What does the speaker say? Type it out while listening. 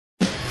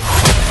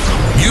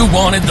You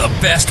wanted the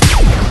best.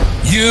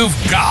 You've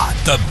got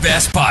the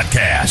best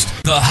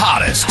podcast. The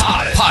hottest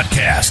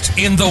podcast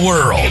in the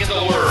world.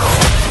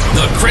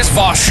 The Chris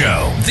Voss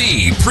Show,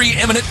 the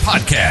preeminent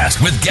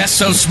podcast with guests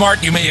so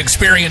smart you may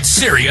experience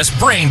serious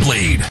brain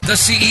bleed. The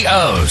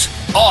CEOs,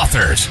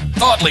 authors,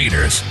 thought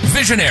leaders,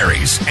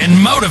 visionaries, and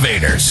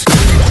motivators.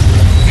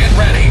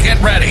 Get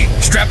ready.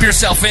 Strap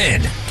yourself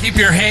in. Keep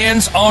your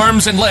hands,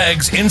 arms, and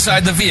legs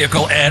inside the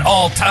vehicle at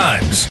all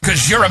times,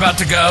 because you're about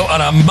to go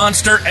on a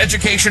monster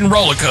education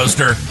roller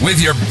coaster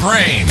with your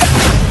brain.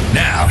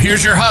 Now,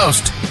 here's your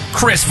host,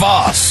 Chris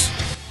Voss.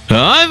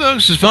 Hi,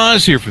 folks. It's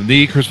Voss here from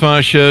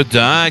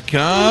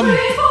thechrisvossshow.com.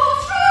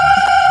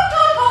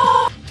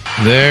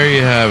 There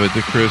you have it,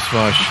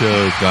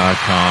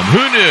 thechrisvossshow.com.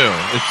 Who knew?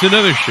 It's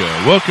another show.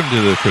 Welcome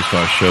to the Chris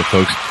Voss Show,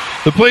 folks.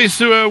 The place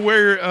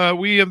where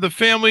we have the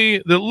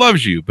family that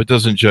loves you but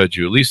doesn't judge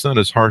you, at least not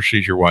as harshly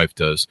as your wife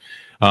does,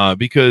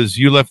 because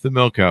you left the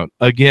milk out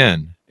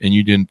again and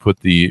you didn't put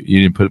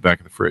it back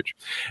in the fridge.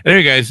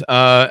 Anyway, guys,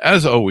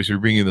 as always, we're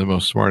bringing the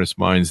most smartest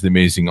minds, the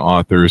amazing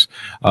authors,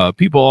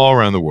 people all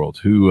around the world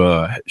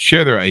who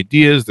share their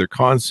ideas, their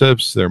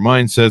concepts, their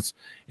mindsets,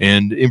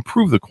 and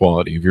improve the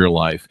quality of your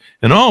life.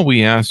 And all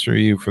we ask for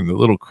you from the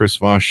little Chris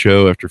Voss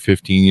Show after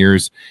 15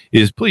 years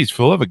is, please,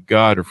 for the love of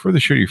God, or for the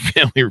show to your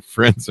family or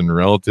friends and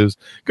relatives,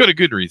 go to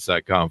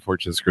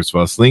goodreads.com/Chris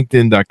Voss,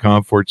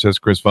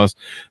 linkedin.com/Chris Voss,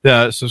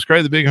 subscribe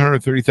to the big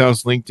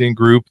 130,000 LinkedIn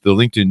group, the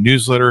LinkedIn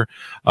newsletter,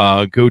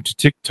 go to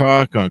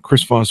TikTok on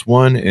Chris Voss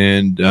 1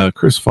 and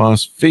Chris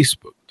Voss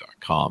Facebook.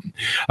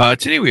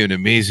 Today we have an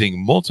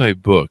amazing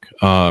multi-book,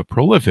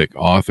 prolific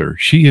author.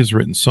 She has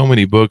written so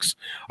many books,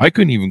 I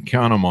couldn't even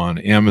count them on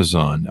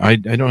Amazon. I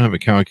don't have a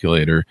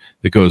calculator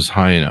that goes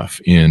high enough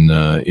in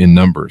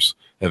numbers,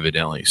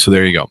 evidently. So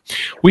there you go.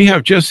 We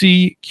have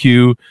Jessie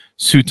Q.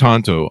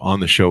 Sutanto on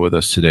the show with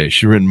us today.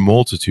 She's written a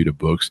multitude of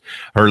books.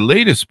 Her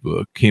latest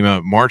book came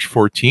out March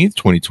 14th,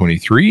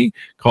 2023,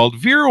 called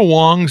Vera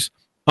Wong's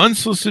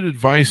Unsolicited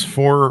Advice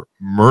for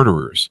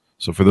Murderers.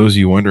 So for those of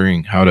you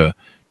wondering how to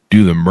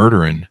do the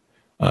murdering,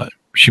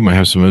 she might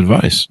have some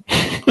advice.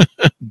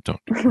 Don't.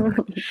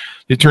 The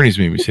attorneys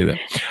made me say that.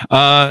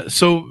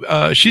 So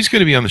she's going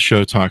to be on the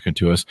show talking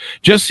to us.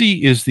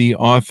 Jessie is the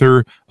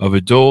author of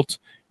adult,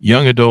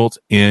 young adult,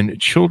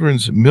 and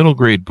children's middle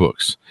grade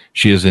books.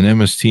 She has an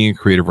MSc in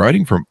creative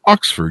writing from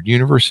Oxford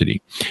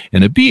University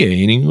and a BA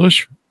in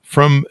English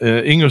from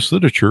English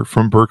literature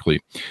from Berkeley.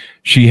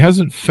 She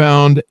hasn't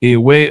found a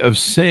way of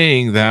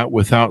saying that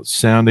without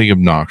sounding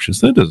obnoxious.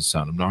 That doesn't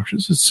sound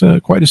obnoxious. It's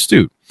quite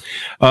astute.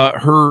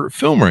 Her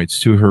film rights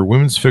to her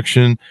women's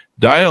fiction,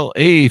 Dial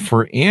A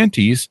for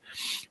Aunties,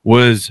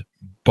 was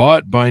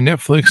bought by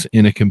Netflix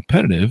in a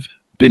competitive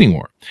bidding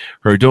war.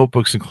 Her adult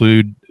books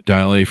include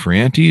Dial A for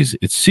Aunties,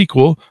 its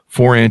sequel,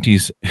 Four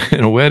Aunties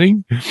and a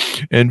Wedding,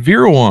 and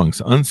Vera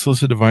Wong's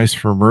Unsolicited Advice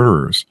for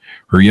Murderers.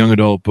 Her young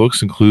adult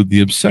books include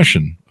The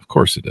Obsession. Of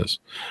course it does.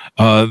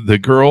 The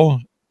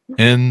Girl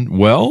and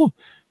Well,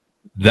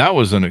 that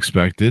was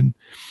unexpected.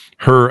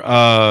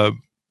 Her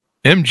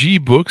MG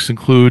books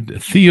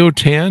include Theo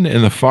Tan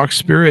and the Fox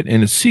Spirit,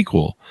 and its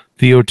sequel,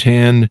 Theo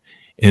Tan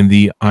and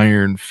the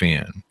Iron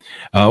Fan.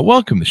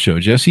 Welcome to the show,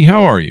 Jessie.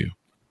 How are you?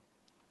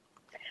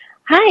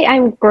 Hi,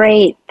 I'm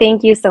great.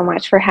 Thank you so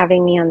much for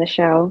having me on the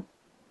show.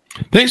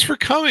 Thanks for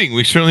coming.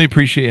 We certainly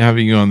appreciate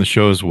having you on the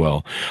show as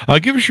well.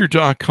 Give us your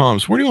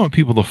 .coms. Where do you want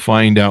people to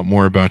find out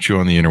more about you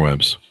on the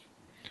interwebs?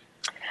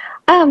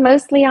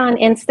 Mostly on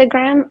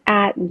Instagram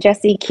at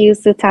Jessie Q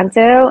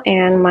Sutanto,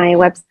 and my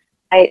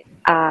website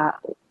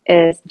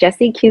is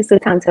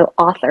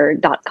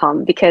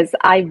jessieqsutantoauthor.com, because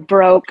I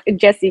broke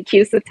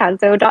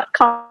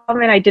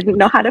jessieqsutanto.com and I didn't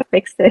know how to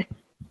fix it.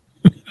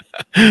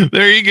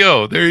 There you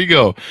go.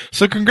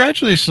 So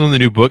congratulations on the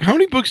new book. How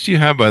many books do you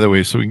have, by the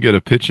way, so we can get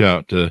a pitch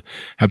out to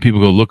have people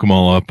go look them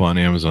all up on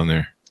Amazon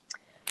there?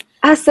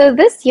 So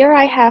this year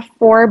I have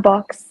 4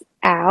 books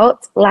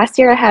out. Last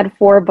year I had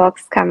 4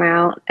 books come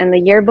out, and the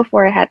year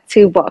before I had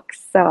 2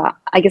 books. So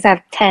I guess I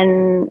have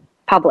 10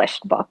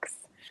 published books.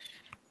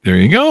 There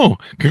you go.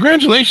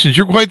 Congratulations.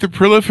 You're quite the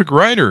prolific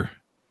writer.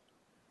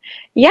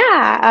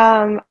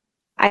 Yeah.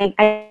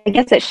 I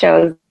guess it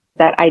shows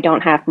that I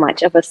don't have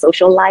much of a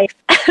social life.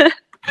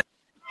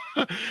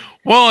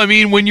 Well, I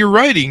mean, when you're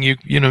writing, you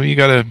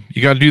gotta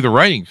do the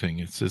writing thing.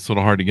 It's a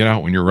little hard to get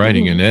out when you're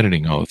writing and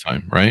editing all the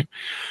time, right?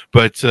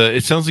 But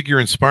it sounds like you're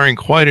inspiring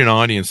quite an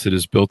audience that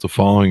has built a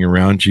following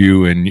around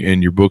you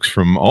and your books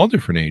from all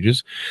different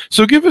ages.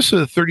 So give us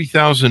a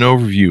 30,000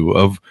 overview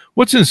of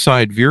what's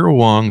inside Vera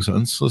Wong's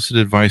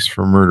Unsolicited Advice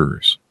for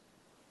Murderers.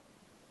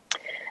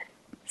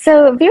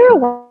 So Vera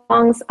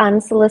Wong's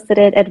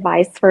Unsolicited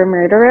Advice for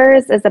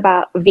Murderers is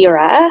about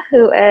Vera,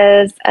 who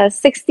is a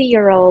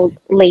 60-year-old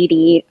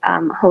lady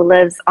who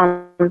lives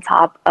on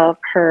top of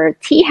her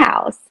tea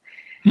house.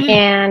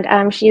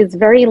 And she is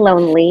very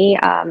lonely.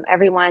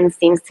 Everyone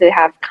seems to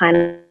have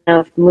kind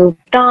of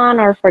moved on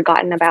or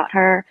forgotten about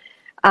her.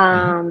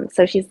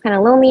 So she's kind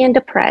of lonely and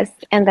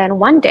depressed. And then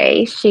one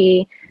day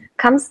she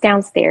comes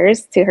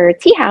downstairs to her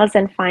tea house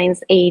and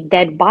finds a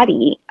dead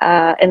body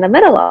in the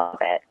middle of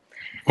it.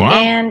 Wow.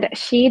 And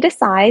she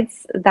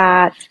decides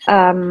that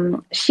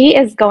she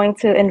is going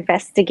to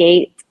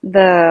investigate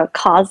the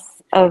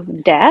cause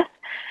of death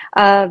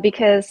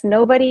because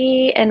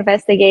nobody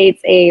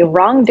investigates a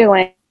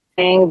wrongdoing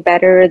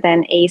better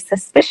than a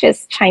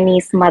suspicious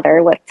Chinese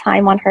mother with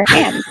time on her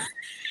hands.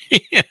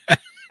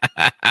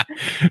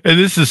 And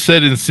this is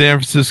set in San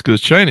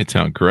Francisco's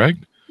Chinatown, correct?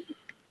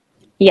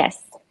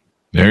 Yes.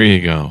 There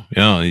you go.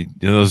 Yeah,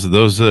 those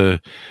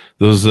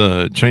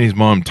Chinese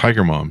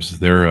tiger moms.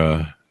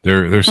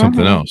 They're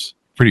something else.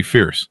 Pretty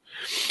fierce.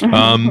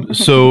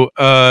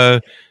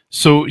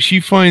 So she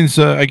finds,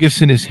 I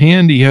guess, in his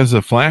hand he has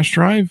a flash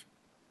drive.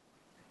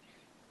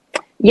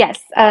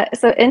 Yes.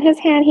 So in his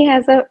hand he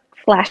has a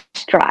flash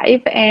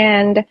drive,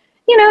 and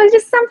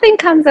just something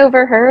comes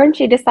over her, and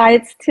she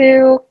decides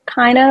to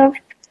kind of,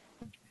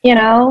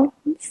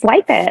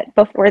 swipe it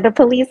before the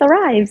police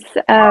arrives,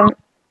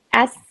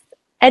 as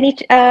any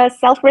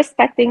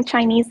self-respecting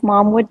Chinese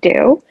mom would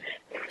do.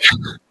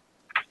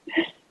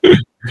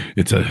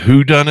 It's a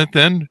whodunit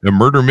then? A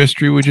murder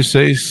mystery, would you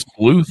say?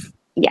 Sleuth?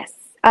 Yes.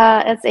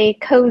 It's a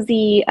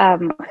cozy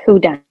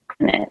whodunit.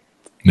 There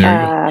you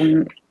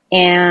go.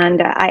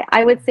 And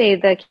I would say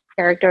the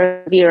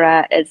character of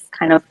Vera is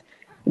kind of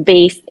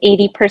based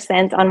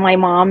 80% on my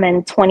mom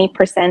and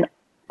 20%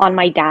 on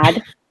my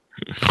dad.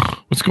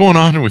 What's going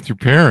on with your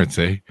parents,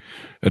 eh?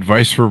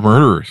 Advice for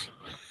murderers.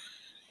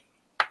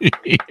 Well,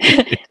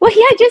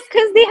 yeah, just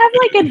because they have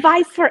like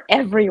advice for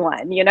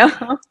everyone,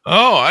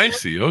 Oh, I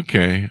see.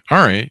 Okay.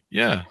 All right.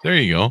 Yeah, there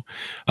you go.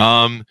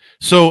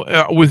 So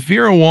with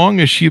Vera Wong,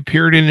 has she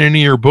appeared in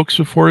any of your books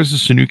before? Is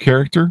this a new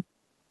character?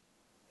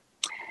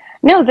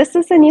 No, this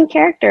is a new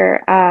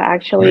character,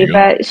 actually,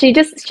 but she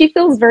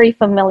feels very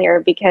familiar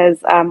because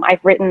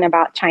I've written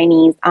about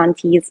Chinese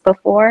aunties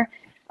before.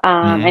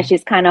 And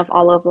she's kind of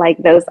all of like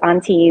those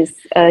aunties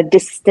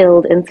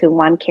distilled into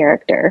one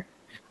character.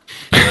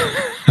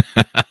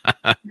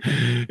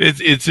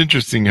 It's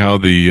interesting how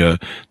the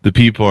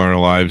people in our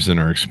lives and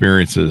our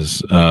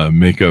experiences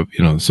make up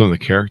some of the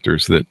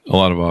characters that a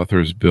lot of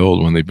authors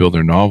build when they build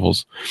their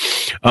novels.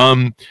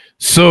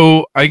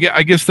 So I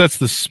guess that's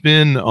the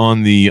spin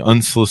on the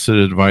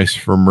unsolicited advice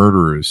for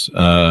murderers,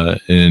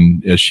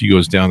 and as she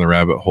goes down the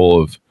rabbit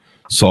hole of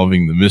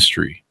solving the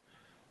mystery.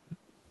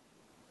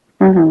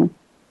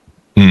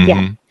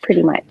 Yeah,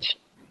 pretty much.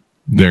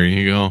 There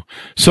you go.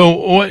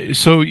 So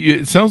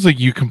it sounds like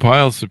you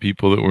compiled some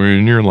people that were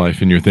in your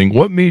life and your thing.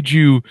 What made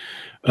you,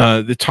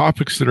 the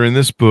topics that are in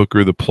this book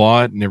or the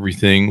plot and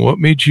everything, what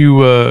made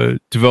you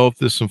develop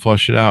this and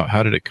flesh it out?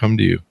 How did it come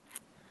to you?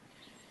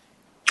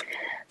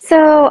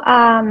 So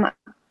I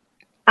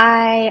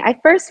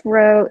first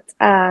wrote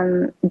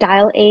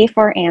Dial A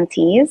for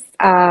Aunties,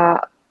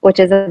 which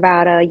is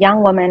about a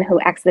young woman who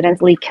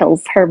accidentally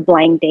kills her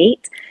blind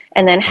date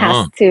and then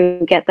has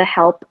to get the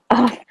help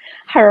of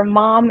her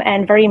mom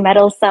and very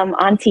meddlesome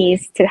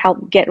aunties to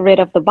help get rid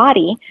of the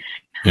body.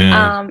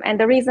 Yeah. And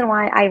the reason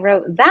why I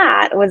wrote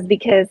that was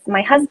because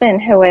my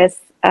husband, who is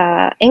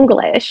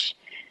English,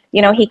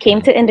 he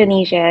came to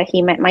Indonesia,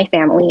 he met my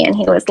family, and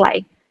he was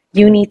like,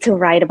 "You need to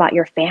write about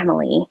your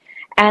family."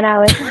 And I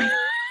was like,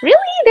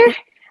 "Really?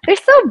 They're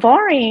so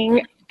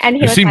boring." And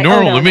he was seem like,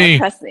 normal "Oh, no, to me. no,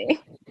 trust me."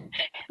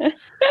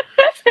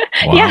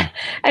 Wow. Yeah.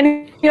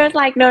 And he was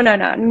like, no,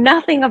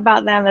 nothing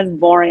about them is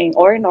boring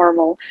or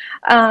normal.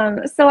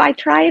 So I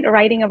tried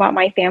writing about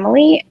my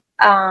family,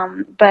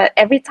 but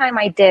every time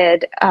I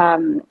did,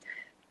 kind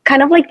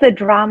of like the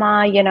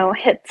drama,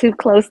 hit too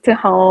close to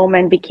home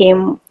and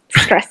became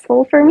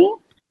stressful for me.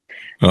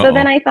 So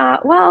then I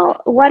thought,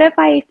 well, what if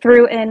I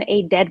threw in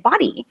a dead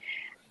body?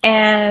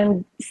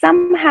 And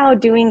somehow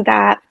doing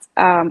that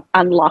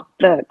unlocked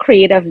the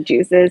creative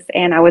juices,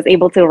 and I was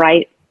able to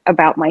write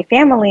about my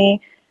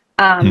family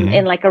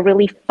in like a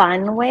really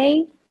fun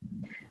way.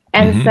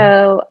 And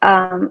so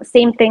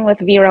same thing with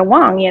Vera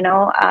Wong,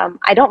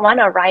 I don't want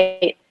to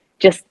write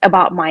just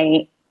about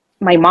my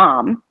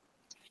mom,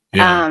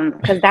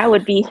 because that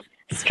would be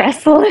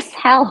stressful as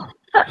hell.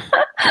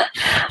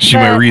 She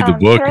might read the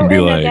book and be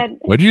like,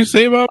 "What did you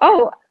say about?"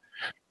 Oh,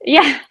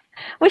 yeah.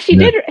 Well, she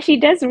did. She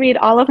does read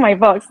all of my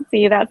books.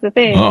 See, that's the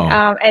thing.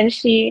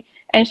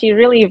 And she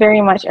really very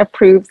much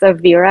approves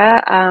of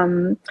Vera.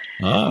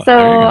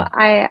 So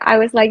I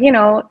was like,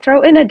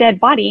 throw in a dead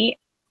body,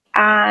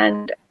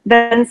 and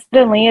then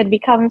suddenly it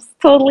becomes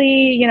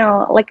totally,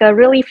 like a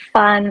really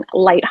fun,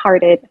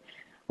 lighthearted.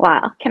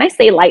 Wow, can I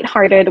say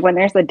lighthearted when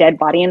there's a dead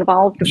body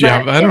involved?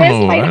 Yeah, but I don't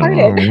know.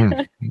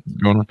 Lighthearted.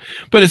 What's going on.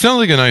 But it sounds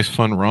like a nice,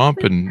 fun romp,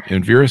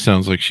 and Vera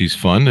sounds like she's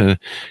fun.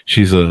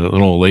 She's a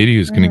little old lady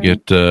who's going to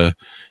get.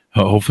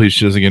 Hopefully,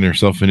 she doesn't get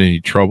herself in any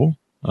trouble.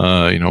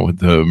 With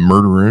the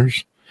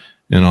murderers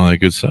and all that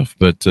good stuff.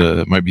 But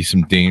might be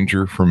some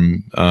danger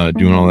from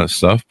doing all that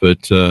stuff.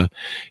 But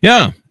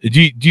yeah,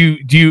 do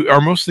you are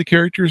most of the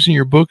characters in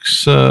your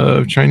books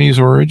of Chinese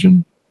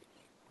origin?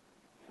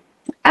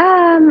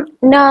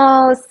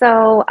 No.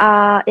 So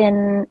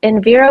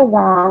in Vera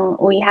Wong,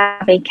 we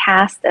have a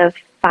cast of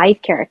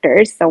 5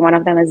 characters. So one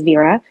of them is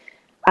Vera,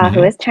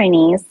 who is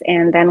Chinese,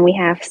 and then we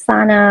have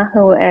Sana,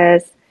 who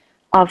is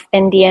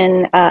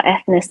Indian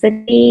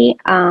ethnicity.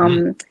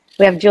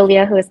 We have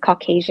Julia, who is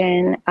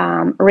Caucasian,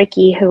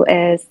 Ricky, who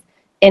is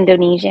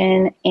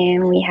Indonesian,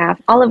 and we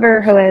have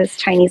Oliver, who is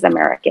Chinese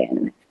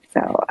American.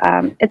 So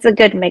it's a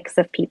good mix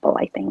of people,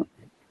 I think.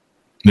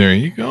 There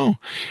you go.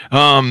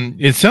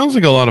 It sounds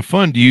like a lot of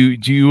fun. Do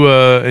you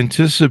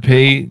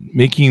anticipate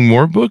making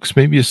more books,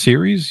 maybe a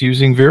series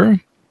using Vera?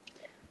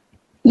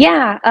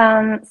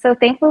 Yeah. So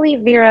thankfully,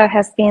 Vera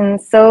has been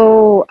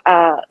so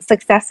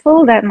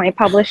successful that my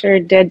publisher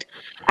did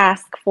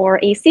ask for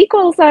a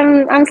sequel. So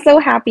I'm so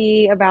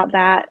happy about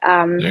that.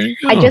 There you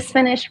I go. just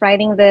finished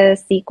writing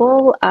the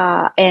sequel,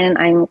 and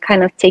I'm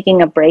kind of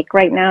taking a break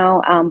right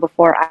now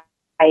before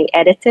I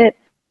edit it.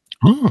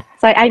 Oh.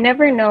 So I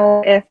never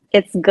know if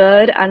it's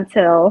good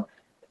until,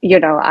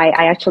 I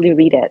actually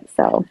read it.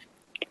 So.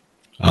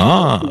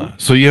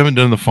 So you haven't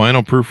done the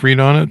final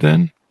proofread on it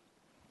then?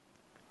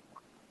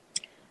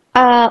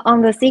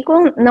 On the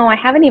sequel, no, I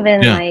haven't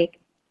even I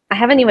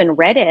haven't even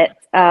read it.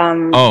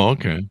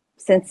 Okay.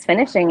 Since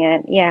finishing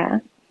it, yeah.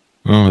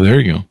 Oh, there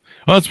you go.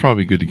 Well, it's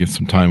probably good to get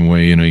some time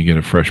away. You get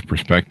a fresh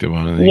perspective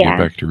on it, and you get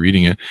back to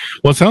reading it.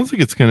 Well, it sounds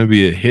like it's going to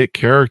be a hit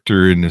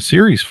character in the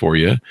series for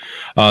you.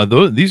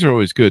 These are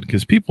always good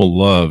because people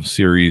love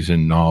series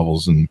and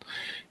novels and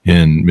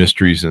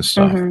mysteries and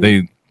stuff.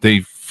 Mm-hmm. They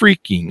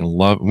freaking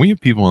love. We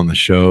have people on the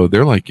show.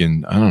 They're like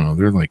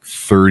they're like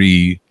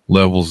 30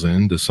 levels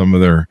into some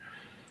of their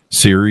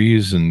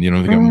series, and they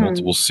got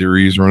multiple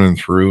series running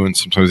through, and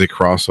sometimes they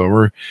cross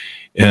over.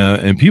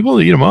 And people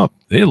eat them up.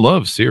 They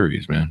love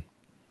series, man.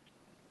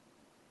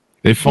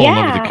 They fall in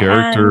love with the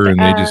character and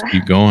they just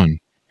keep going.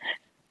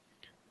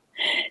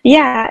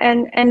 Yeah,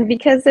 and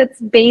because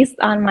it's based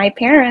on my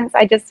parents,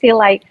 I just feel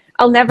like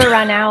I'll never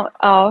run out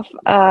of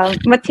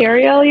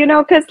material,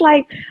 because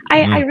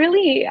I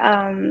really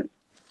a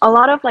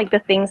lot of like the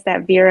things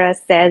that Vera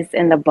says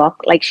in the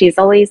book, like she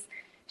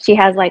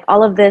has like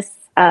all of this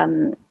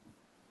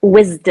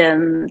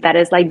wisdom that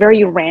is like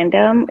very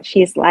random.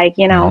 She's like,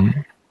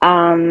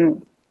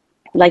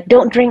 like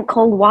don't drink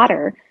cold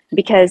water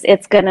because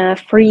it's gonna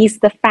freeze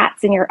the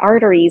fats in your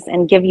arteries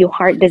and give you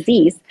heart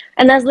disease.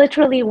 And that's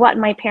literally what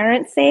my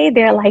parents say.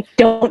 They're like,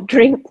 don't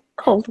drink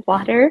cold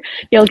water,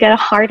 you'll get a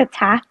heart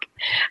attack.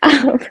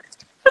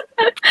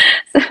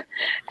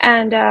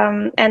 And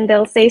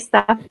they'll say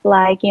stuff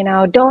like,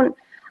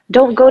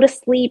 don't go to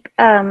sleep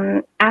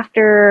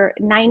after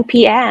 9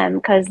 p.m.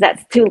 because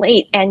that's too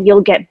late and you'll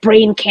get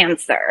brain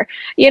cancer.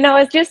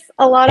 It's just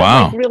a lot of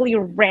like really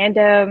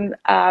random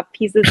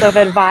pieces of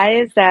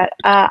advice that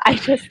I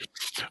just...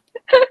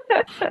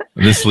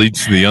 This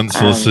leads to the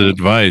unsolicited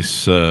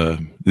advice. Did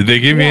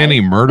they give you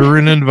any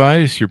murdering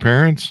advice, your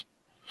parents?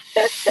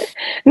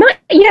 Not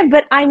yet,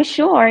 but I'm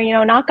sure,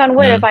 knock on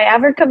wood, if I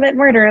ever commit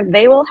murder,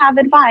 they will have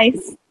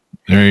advice.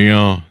 There you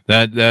go.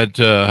 That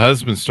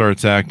husband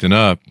starts acting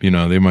up, they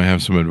might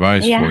have some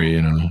advice for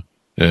you,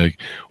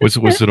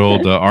 what's it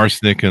old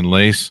arsenic and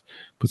lace?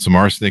 Put some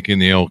arsenic in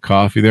the old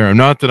coffee there.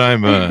 Not that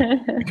I'm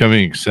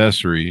becoming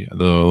accessory,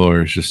 the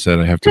lawyers just said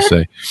I have to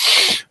say.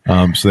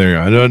 So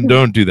there you go.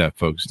 Don't do that,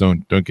 folks.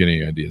 Don't get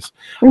any ideas.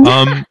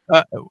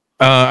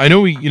 I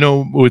know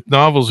with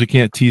novels we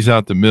can't tease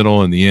out the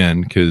middle and the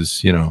end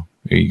because you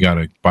got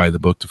to buy the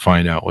book to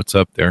find out what's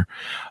up there.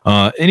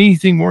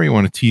 Anything more you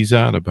want to tease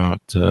out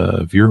about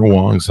Vera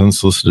Wong's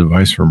Unsolicited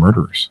Advice for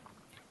Murderers?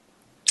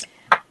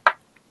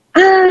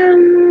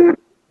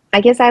 I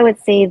guess I would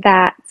say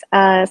that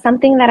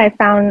something that I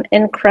found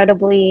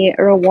incredibly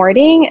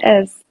rewarding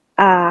is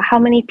how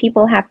many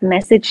people have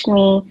messaged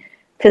me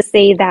to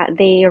say that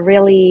they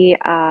really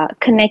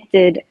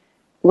connected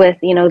with,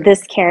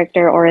 this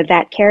character or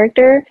that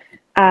character.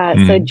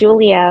 So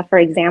Julia, for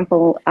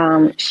example,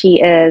 she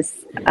has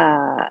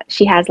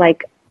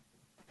like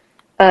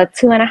a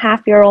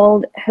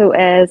 2.5-year-old who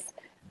is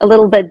a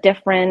little bit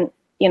different,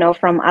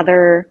 from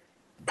other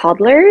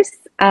toddlers.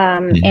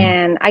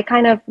 And I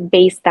kind of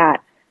based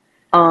that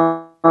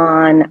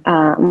on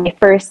my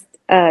first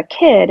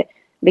kid,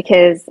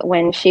 because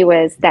when she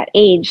was that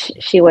age,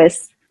 she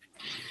was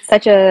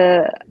such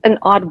an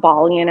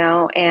oddball,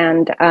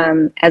 and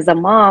as a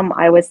mom,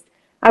 I was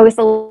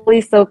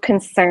always so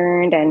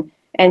concerned,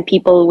 and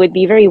people would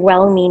be very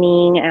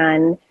well-meaning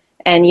and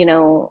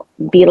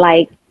be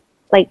like,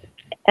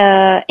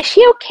 is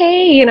she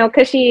okay?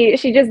 Because she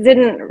just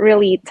didn't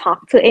really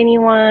talk to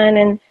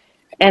anyone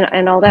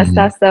and all that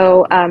stuff.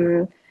 So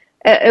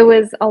it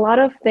was a lot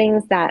of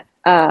things that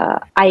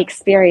I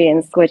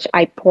experienced, which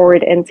I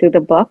poured into the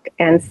book,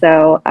 and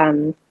so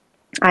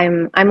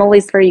I'm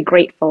always very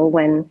grateful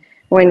when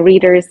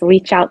readers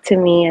reach out to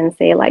me and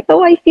say like,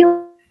 oh, I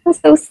feel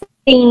so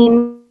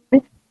seen.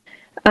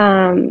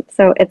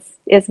 So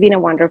it's been a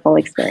wonderful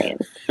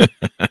experience.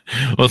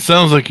 Well, it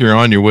sounds like you're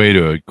on your way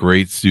to a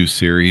great new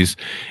series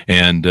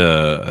and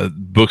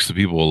books that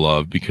people will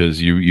love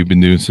because you've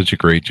been doing such a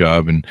great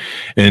job, and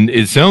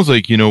it sounds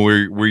like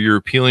where you're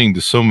appealing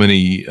to so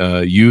many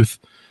youth,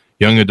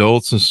 young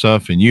adults and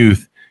stuff, and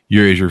youth.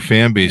 As your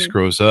fan base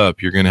grows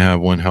up, you're going to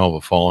have one hell of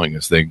a following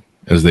as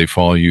they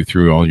follow you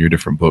through all your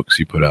different books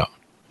you put out.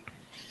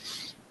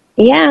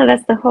 Yeah,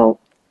 that's the hope.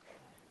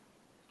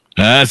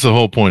 That's the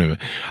whole point of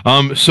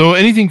it. So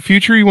anything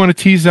future you want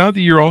to tease out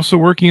that you're also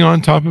working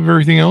on top of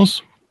everything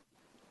else?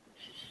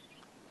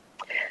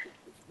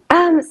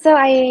 So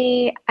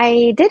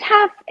I did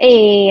have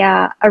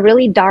a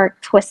really dark,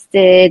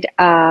 twisted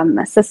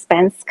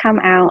suspense come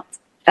out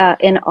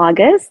in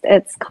August.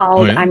 It's Oh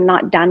called yeah. "I'm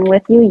Not Done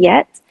with You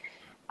Yet,"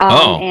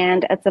 Oh.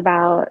 and it's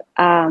about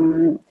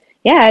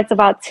it's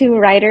about two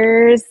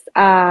writers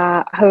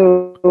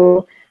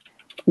who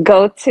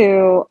go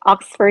to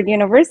Oxford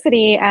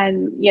University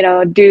and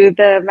do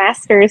the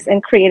masters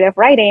in creative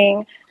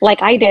writing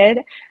like I did.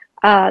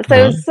 So it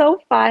Uh-huh. was so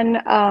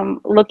fun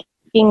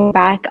looking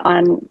back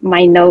on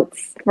my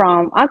notes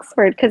from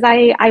Oxford because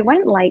I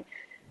went like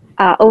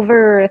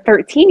over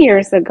 13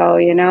 years ago,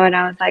 and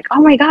I was like,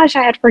 oh my gosh,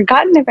 I had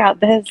forgotten about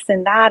this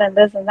and that and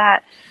this and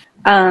that.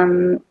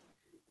 Um,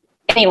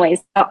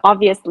 Anyways,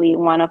 obviously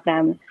one of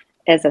them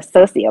is a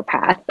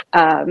sociopath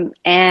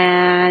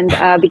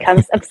and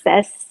becomes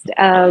obsessed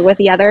with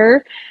the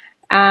other,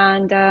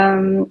 and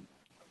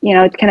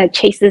it kind of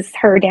chases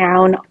her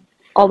down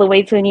all the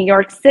way to New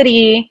York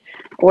City,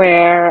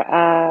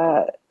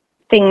 where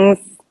things,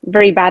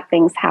 very bad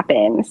things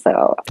happen.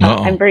 So I'm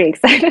Uh-oh. very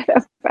excited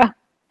about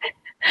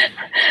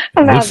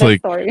Looks this like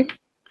story.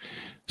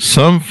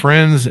 some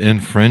friends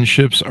and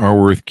friendships are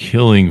worth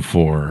killing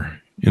for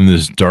in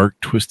this dark,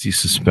 twisty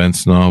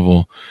suspense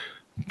novel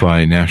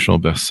by national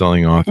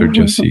best-selling author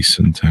Jesse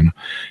Sutanto.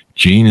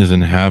 Jane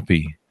isn't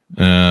happy.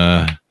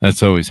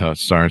 That's always how it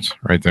starts,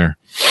 right there.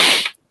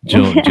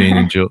 Jill and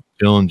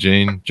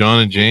Jane, John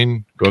and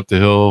Jane go up the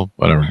hill.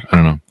 Whatever, I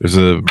don't know. There's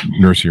a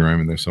nursery rhyme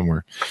in there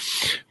somewhere.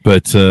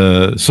 But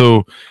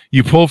so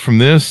you pull from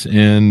this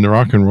and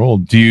rock and roll.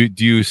 Do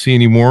you see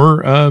any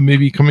more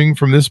maybe coming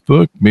from this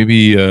book?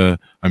 Maybe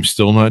I'm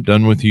still not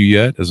done with you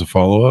yet as a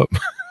follow up.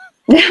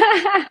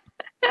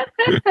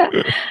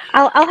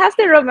 I'll have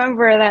to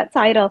remember that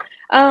title.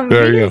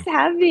 There you Readers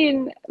have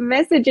been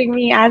messaging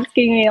me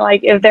asking me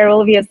like if there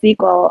will be a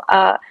sequel.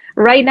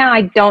 Right now,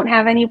 I don't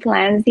have any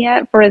plans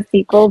yet for a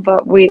sequel,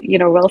 but we'll see.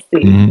 go.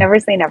 Never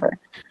say never.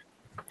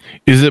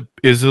 Is it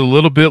a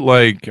little bit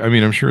like, I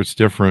mean, I'm sure it's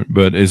different,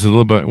 but is it a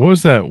little bit, what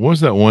was that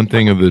one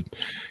thing of the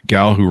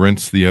gal who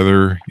rents the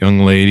other young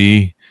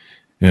lady,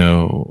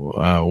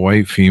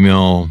 white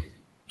female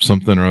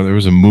something or other? There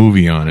was a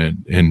movie on it,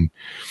 and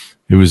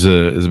it was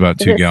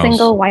about Is two it gals.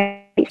 single white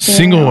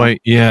Single female?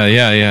 white. Yeah. Is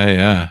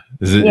Yeah,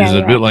 it a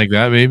yeah. bit like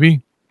that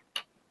maybe?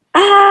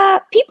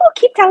 People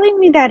keep telling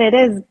me that it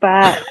is,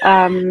 but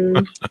so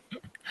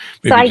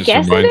Maybe I just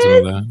guess it reminds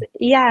them of that. is.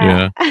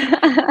 Yeah.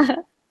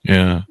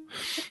 Yeah.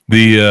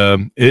 Yeah.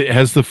 It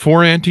has the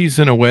Four Aunties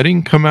in a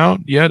Wedding come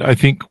out yet? I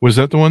think, was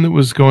that the one that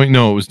was going?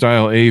 No, it was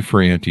Dial A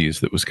for Aunties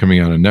that was coming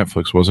out on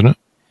Netflix, wasn't it?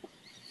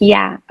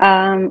 Yeah.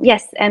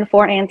 Yes, and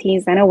Four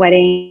Aunties and a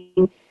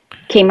Wedding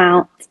came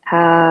out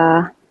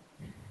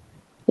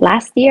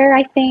last year,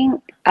 I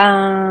think.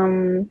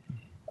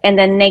 And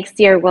then next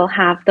year we'll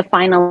have the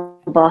final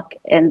book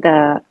in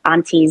the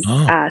Aunties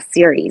Oh,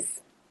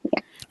 series.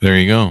 there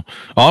you go.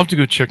 I'll have to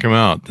go check them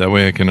out. That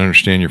way I can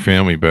understand your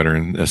family better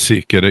and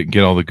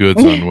get all the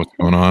goods on what's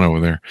going on over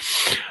there.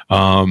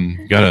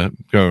 Gotta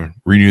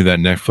renew that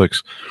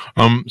Netflix.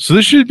 So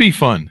this should be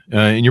fun.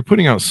 And you're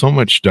putting out so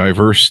much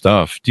diverse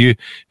stuff. Do you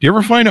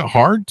ever find it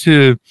hard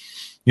to,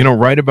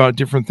 write about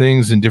different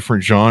things in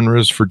different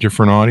genres for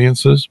different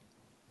audiences?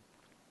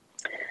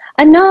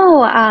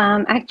 No,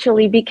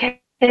 actually,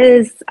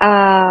 because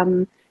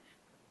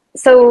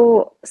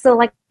so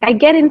like I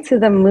get into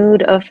the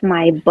mood of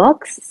my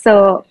books.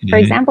 So, for Mm-hmm.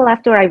 example,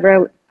 after I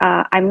wrote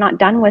 "I'm Not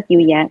Done with You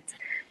Yet,"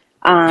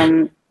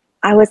 I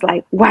was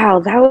like, "Wow,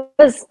 that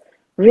was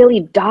really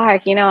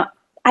dark."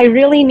 I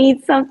really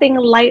need something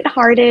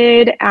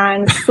lighthearted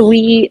and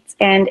sweet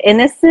and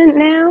innocent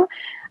now.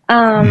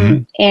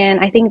 Mm-hmm. And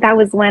I think that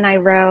was when I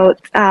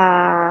wrote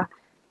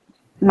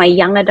my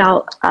young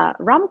adult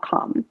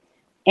rom-com.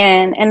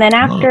 And then Oh,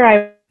 after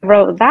I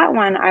wrote that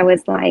one, I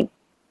was like,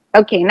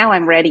 okay, now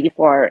I'm ready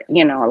for,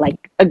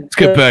 like a let's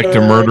get back to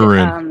good,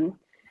 murdering.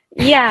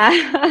 yeah.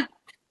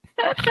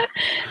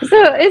 So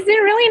it's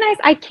been really nice.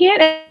 I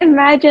can't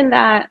imagine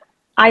that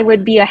I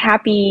would be a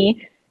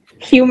happy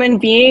human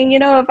being,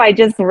 if I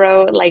just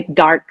wrote like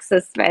dark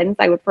suspense.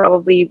 I would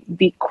probably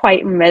be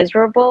quite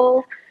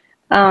miserable.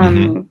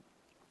 Mm-hmm.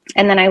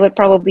 And then I would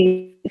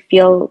probably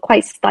feel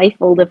quite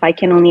stifled if I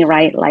can only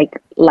write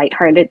like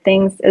lighthearted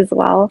things as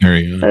well. There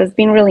you So go. it's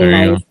been really There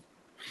you nice. go.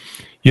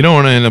 You don't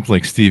want to end up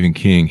like Stephen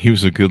King. He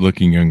was a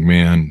good-looking young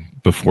man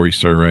before he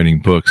started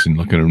writing books, and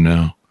look at him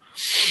now.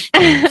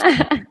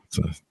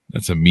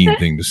 That's a mean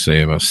thing to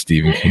say about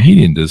Stephen King. He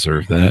didn't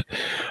deserve that.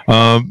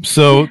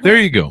 So there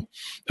you go.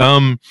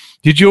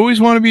 Did you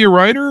always want to be a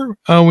writer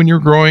when you were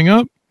growing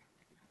up?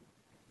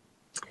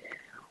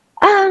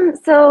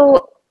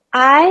 So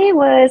I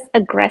was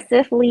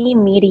aggressively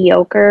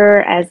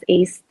mediocre as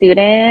a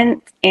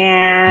student,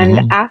 and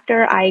Mm-hmm.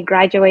 after I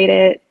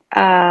graduated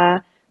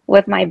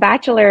with my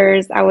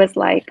bachelor's, I was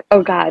like,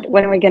 "Oh God,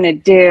 what am I gonna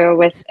do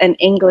with an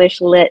English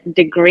lit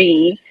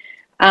degree?"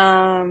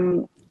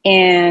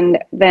 And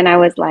then I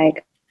was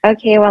like,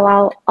 okay,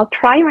 well, I'll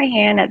try my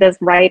hand at this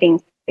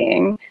writing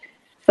thing.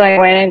 So I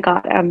went and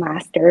got a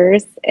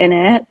master's in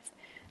it.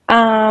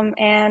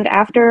 And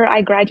after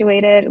I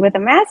graduated with a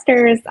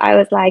master's, I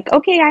was like,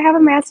 okay, I have a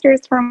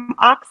master's from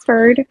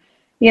Oxford,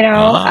 you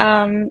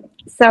know.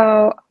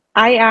 So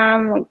I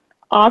am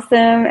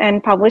awesome,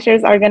 and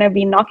publishers are going to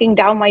be knocking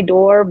down my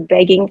door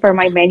begging for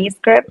my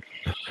manuscript.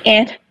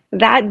 And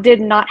that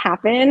did not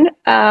happen.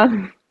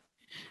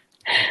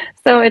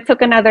 So it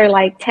took another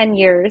like 10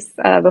 years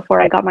before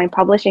I got my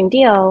publishing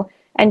deal.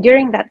 And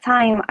during that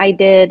time, I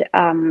did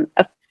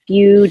a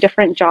few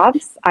different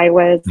jobs. I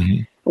was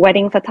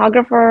wedding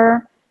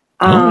photographer,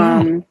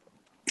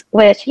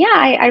 which,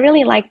 yeah, I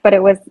really liked, but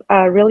it was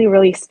really,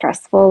 really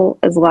stressful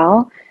as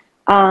well.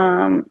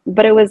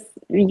 But it was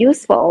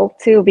useful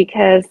too,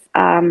 because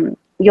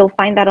you'll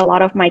find that a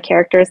lot of my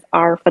characters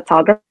are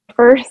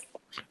photographers.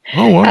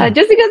 Oh, wow.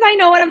 Just because I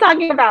know what I'm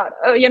talking about,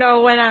 you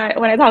know, when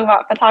I talk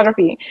about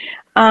photography.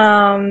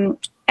 And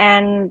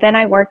then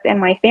I worked in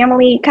my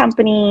family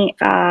company.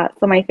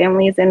 So my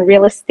family is in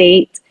real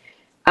estate,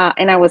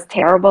 and I was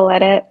terrible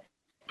at it.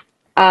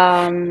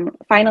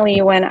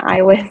 Finally, when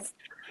I was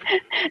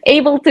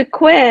able to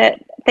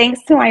quit,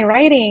 thanks to my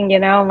writing, you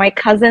know, my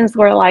cousins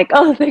were like,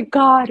 "Oh, thank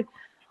God!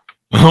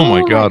 Oh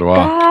my God! Wow!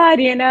 God!"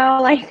 You know,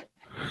 like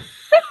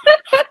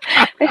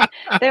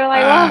they were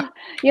like, "Well,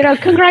 you know,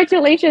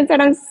 congratulations,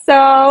 and I'm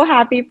so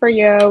happy for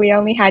you. We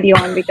only had you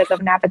on because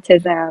of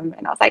nepotism."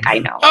 And I was like, "I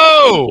know.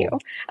 Oh,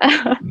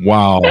 thank you."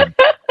 wow!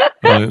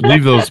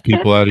 Leave those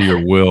people out of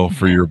your will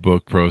for your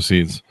book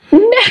proceeds,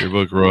 your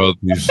book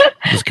royalties.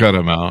 Just cut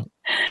them out.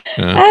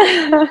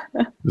 Yeah.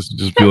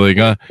 Just be like,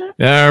 yeah,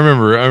 I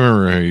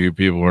remember how you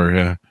people were.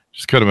 Yeah,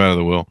 just cut them out of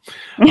the will.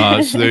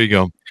 So there you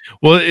go.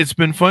 Well, it's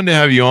been fun to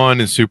have you on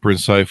and super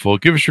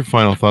insightful. Give us your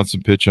final thoughts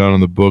and pitch out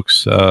on the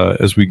books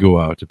as we go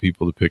out to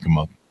people to pick them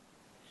up.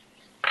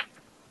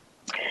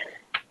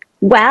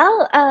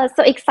 Well,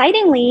 so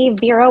excitingly,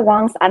 Vera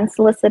Wong's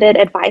Unsolicited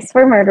Advice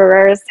for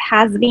Murderers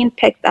has been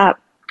picked up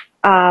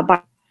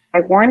by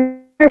Warner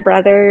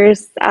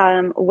Brothers,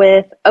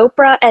 with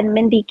Oprah and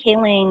Mindy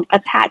Kaling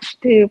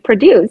attached to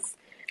produce.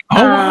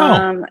 Oh,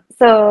 wow.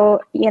 So,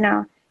 you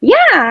know,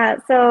 yeah.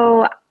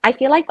 So I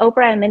feel like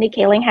Oprah and Mindy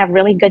Kaling have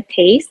really good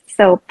taste.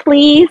 So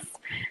please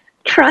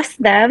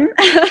trust them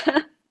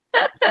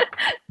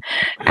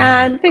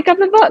and pick up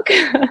the book.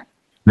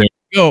 There you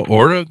go.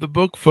 Order the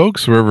book,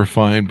 folks, wherever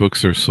fine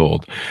books are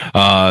sold.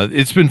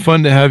 It's been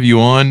fun to have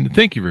you on.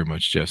 Thank you very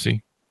much,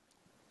 Jessie.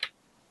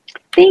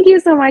 Thank you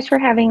so much for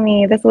having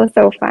me. This was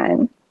so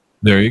fun.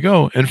 There you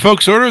go. And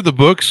folks, order the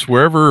books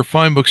wherever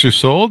fine books are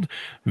sold.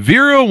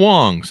 Vera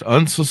Wong's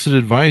Unsolicited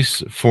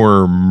Advice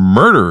for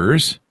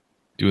Murderers,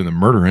 doing the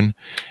murdering.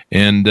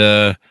 And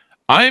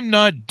I'm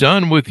Not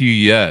Done With You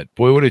Yet.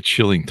 Boy, what a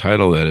chilling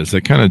title that is.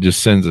 That kind of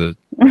just sends a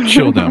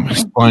chill down my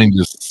spine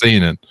just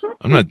saying it.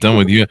 I'm not done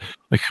with you.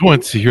 Like, who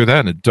wants to hear that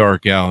in a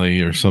dark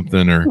alley or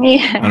something? Or,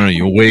 I don't know,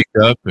 you wake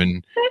up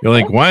and you're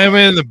like, why am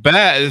I in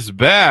this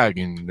bag?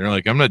 And they're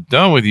like, I'm not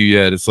done with you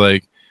yet. It's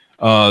like,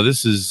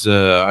 this is,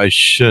 I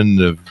shouldn't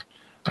have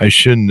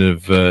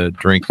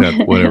drank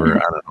that, whatever. I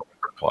don't know what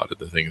the plot of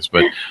the thing is,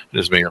 but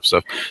just making up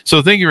stuff.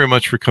 So thank you very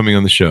much for coming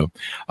on the show.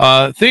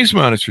 Thanks,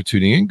 Monis, for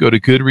tuning in. Go to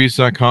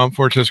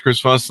goodreads.com/Chris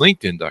Voss,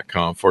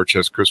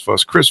 LinkedIn.com/Chris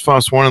Voss, Chris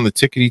Voss 1 on the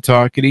Tickety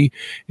Talkety,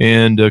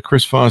 and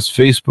Chris Voss,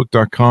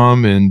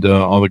 Facebook.com, and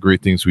all the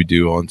great things we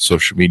do on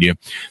social media.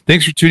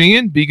 Thanks for tuning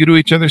in. Be good to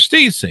each other.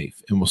 Stay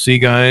safe, and we'll see you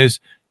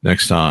guys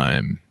next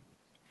time.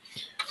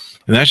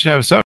 And that should have us up.